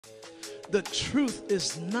The truth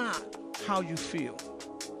is not how you feel.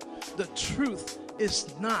 The truth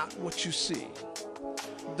is not what you see.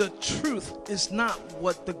 The truth is not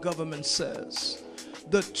what the government says.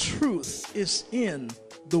 The truth is in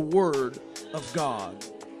the Word of God.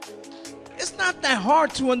 It's not that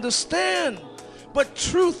hard to understand, but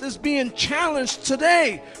truth is being challenged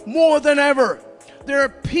today more than ever. There are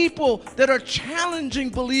people that are challenging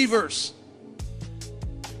believers.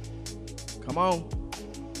 Come on.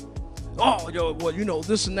 Oh, well, you know,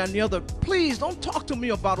 this and that and the other. Please don't talk to me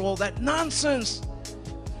about all that nonsense.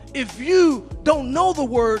 If you don't know the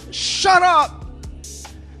Word, shut up.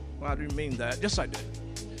 Well, I didn't mean that. Yes, I did.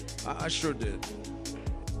 I sure did.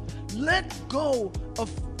 Let go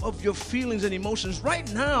of your feelings and emotions.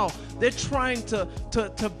 Right now, they're trying to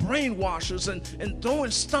brainwash us and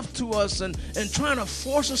throwing stuff to us and trying to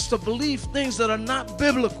force us to believe things that are not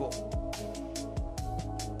biblical.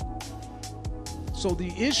 So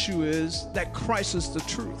the issue is that Christ is the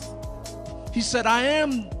truth. He said, I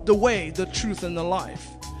am the way, the truth, and the life.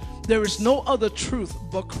 There is no other truth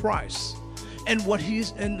but Christ. And what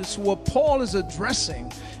Paul is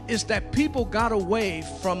addressing is that people got away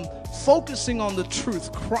from focusing on the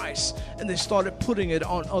truth, Christ, and they started putting it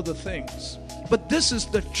on other things. But this is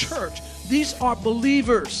the church. These are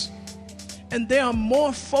believers. And they are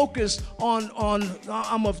more focused on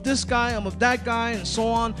I'm of this guy, I'm of that guy, and so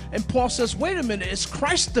on. And Paul says, wait a minute, is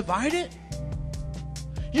Christ divided?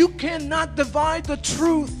 You cannot divide the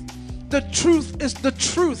truth. The truth is the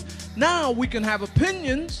truth. Now we can have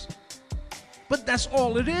opinions, but that's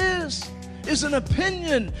all it is an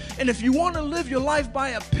opinion. And if you want to live your life by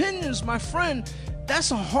opinions, my friend,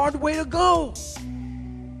 that's a hard way to go.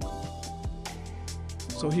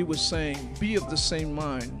 So he was saying, be of the same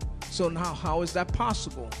mind. So now how is that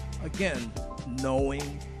possible? Again,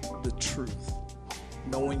 knowing the truth,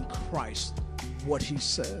 knowing Christ, what he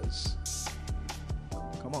says.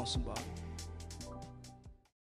 Come on, somebody.